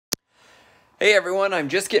Hey everyone, I'm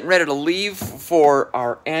just getting ready to leave for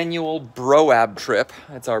our annual Broab trip.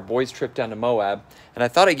 It's our boys' trip down to Moab. And I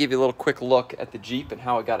thought I'd give you a little quick look at the Jeep and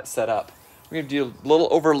how I got it set up. We're gonna do a little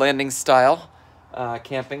overlanding style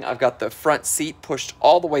camping. I've got the front seat pushed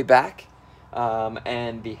all the way back,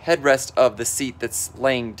 and the headrest of the seat that's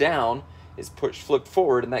laying down is flipped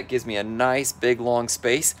forward, and that gives me a nice big long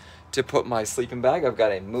space to put my sleeping bag. I've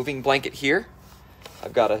got a moving blanket here.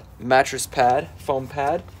 I've got a mattress pad, foam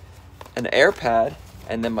pad, an air pad,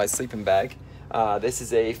 and then my sleeping bag. This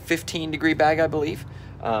is a 15-degree bag, I believe,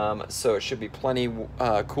 so it should be plenty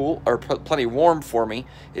cool, or plenty warm for me.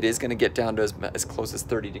 It is going to get down to as close as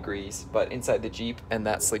 30 degrees, but inside the Jeep and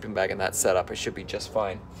that sleeping bag and that setup, I should be just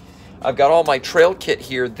fine. I've got all my trail kit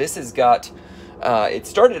here. This has got, it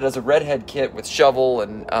started as a redhead kit with shovel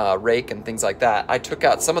and rake and things like that. I took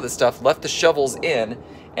out some of the stuff, left the shovels in,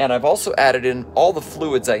 and I've also added in all the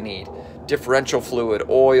fluids I need. Differential fluid,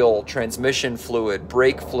 oil, transmission fluid,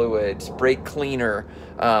 brake fluids, brake cleaner.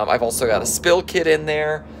 I've also got a spill kit in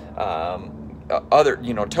there, other,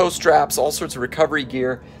 tow straps, all sorts of recovery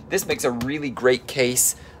gear. This makes a really great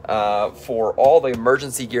case for all the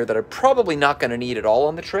emergency gear that I'm probably not going to need at all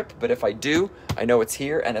on the trip, but if I do, I know it's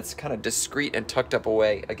here and it's kind of discreet and tucked up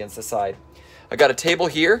away against the side. I got a table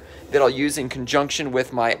here that I'll use in conjunction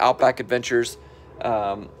with my Outback Adventures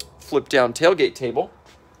flip down tailgate table.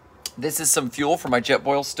 This is some fuel for my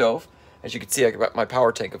Jetboil stove. As you can see, I got my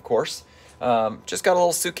power tank, of course. Just got a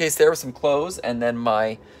little suitcase there with some clothes, and then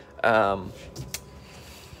my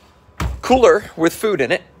cooler with food in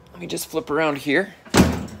it. Let me just flip around here.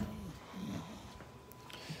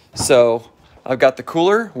 So I've got the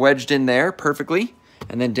cooler wedged in there perfectly.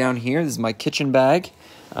 And then down here, this is my kitchen bag.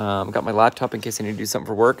 I've got my laptop in case I need to do something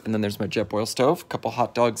for work. And then there's my Jetboil stove, a couple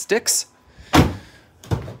hot dog sticks.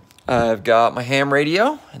 I've got my ham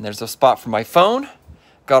radio, and there's a spot for my phone.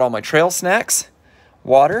 Got all my trail snacks,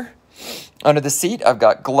 water. Under the seat, I've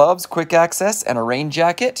got gloves, quick access, and a rain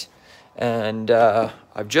jacket. And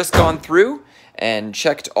I've just gone through and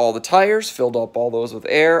checked all the tires, filled up all those with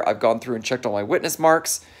air. I've gone through and checked all my witness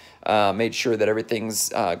marks, made sure that everything's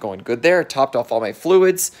going good there, topped off all my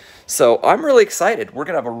fluids. So I'm really excited. We're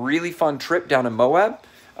going to have a really fun trip down in Moab.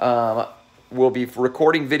 We'll be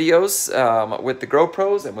recording videos with the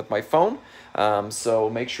GoPros and with my phone, so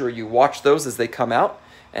make sure you watch those as they come out,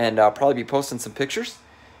 and I'll probably be posting some pictures.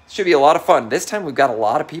 It should be a lot of fun. This time we've got a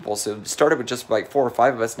lot of people, so it started with just like 4 or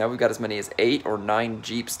 5 of us. Now we've got as many as 8 or 9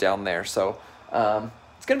 Jeeps down there, so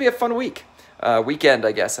it's going to be a fun weekend,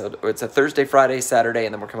 I guess. It's a Thursday, Friday, Saturday,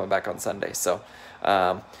 and then we're coming back on Sunday. So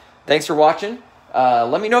thanks for watching.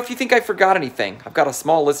 Let me know if you think I forgot anything. I've got a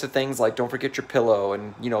small list of things like don't forget your pillow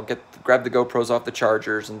and, grab the GoPros off the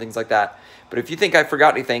chargers and things like that. But if you think I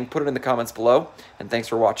forgot anything, put it in the comments below. And thanks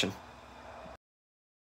for watching.